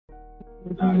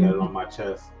Nah, I got it on my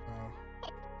chest.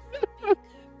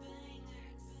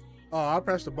 Oh, I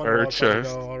pressed the button. Bird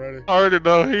chest. Already. I already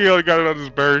know. He only got it on his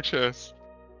bird chest.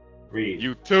 Read.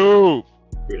 YouTube.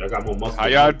 Read. I got more muscle. How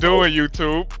y'all doing,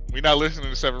 YouTube? We not listening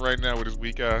to 7 right now with his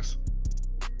weak ass.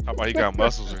 How about he got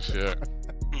muscles and shit?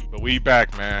 But we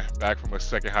back, man. Back from a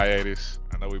second hiatus.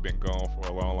 I know we've been gone for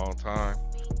a long, long time.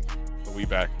 But we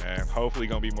back, man. Hopefully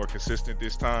gonna be more consistent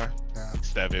this time. Yeah.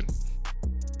 7.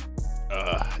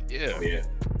 Yeah. Oh, yeah.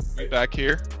 We back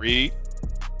here. Reed.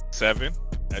 7.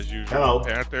 As usual. Hello.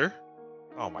 Panther.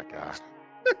 Oh my god.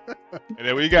 And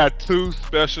then we got 2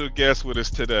 special guests with us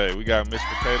today. We got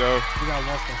MissPatate. We got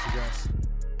one special guest.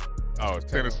 Oh,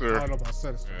 Sinister. I don't know about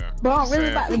Sinister. Yeah. Bro, I'm really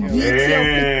about to get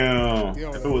Damn.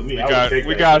 If it was me,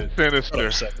 We got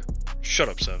Sinister. Shut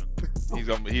up, 7.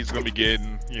 He's gonna be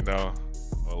getting, you know,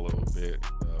 a little bit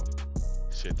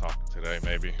of shit talking today,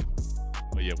 maybe.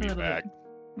 But yeah, we back.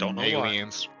 Don't know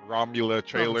Aliens, Romulus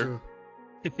trailer.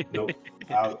 Nope.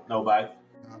 Nobody.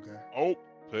 Okay. Oh,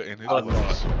 put in his Oh,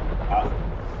 boots.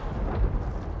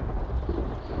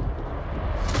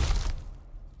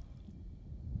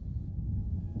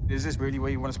 Is this really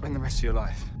where you want to spend the rest of your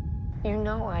life? You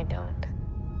know I don't.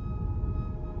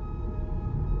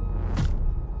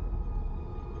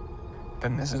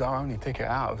 Then this is our only ticket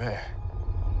out of here.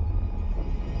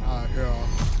 Girl.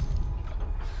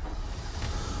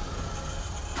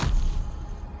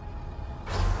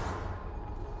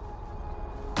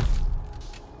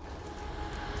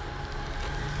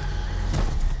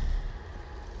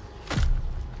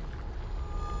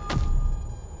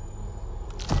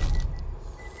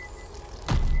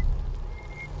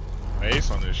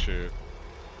 Ace on this shit.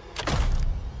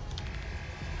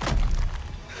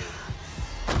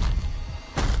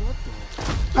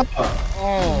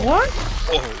 Oh. What?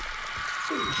 Oh.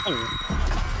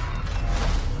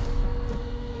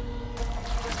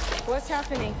 What's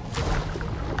happening?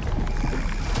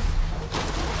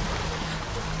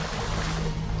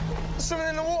 There's something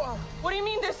in the water. What do you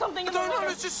mean there's something in the water?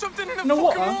 There's just something in the No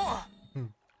fucking water. water.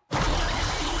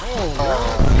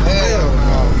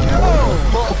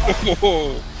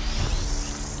 Oh.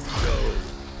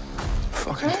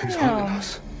 Fucking thing's hunting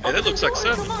us. Hey, that looks like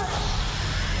 7.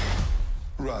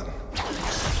 Run.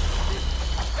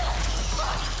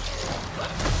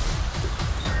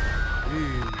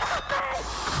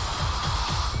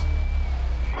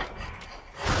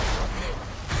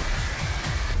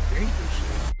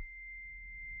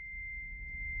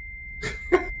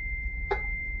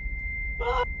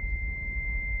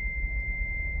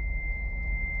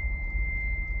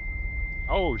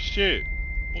 Oh shit.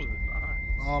 What was it?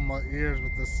 All my ears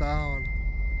with the sound.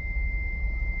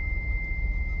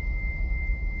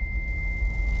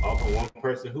 All for one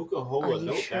person who could hold Are a you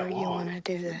note sure that you long. want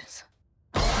to do this?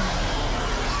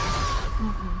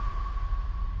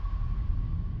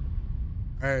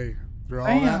 Hey, through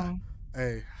all that,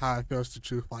 hey, how it feels to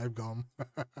chew 5 gum.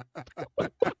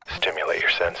 Stimulate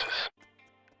your senses.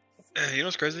 You know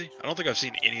what's crazy? I don't think I've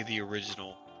seen any of the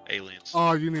original Aliens.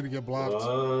 Oh, you need to get blocked.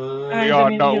 We all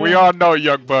know,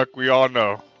 Young Buck. We all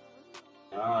know.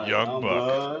 Young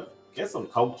Buck. Get some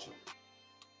culture.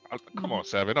 Come on,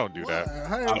 7. Don't do that.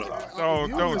 Hey,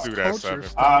 Don't do that, 7.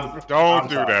 I'm Don't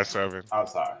do sorry. that, 7. I'm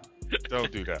sorry.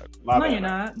 Don't do that. My No, bad. you're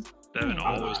not. 7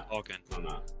 I'm always not. talking. I'm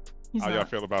not. He's How y'all not.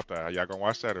 feel about that? Y'all gonna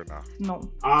watch that or not? No.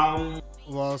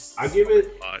 Well, I give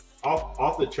it But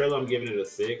off the trailer. I'm giving it a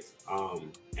 6.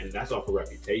 And that's off of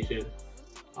reputation.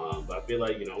 But I feel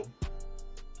like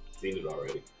seen it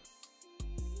already.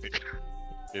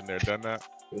 Been there, done that.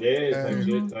 Yeah,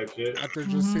 type shit. after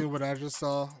just seeing what I just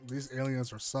saw, these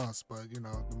aliens are sus, but the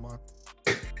month.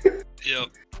 yep.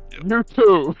 You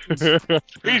too.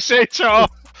 Appreciate y'all.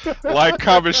 Like,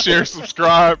 comment, share,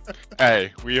 subscribe.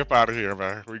 Hey, we up out of here,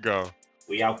 man. We go.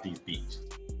 We out these beats.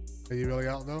 Are you really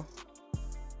out though?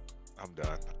 I'm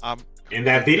done. I'm In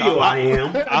that video, I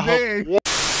am. I hope.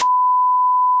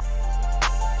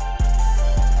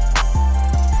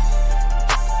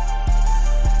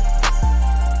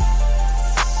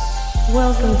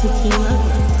 Welcome to Team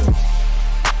Up.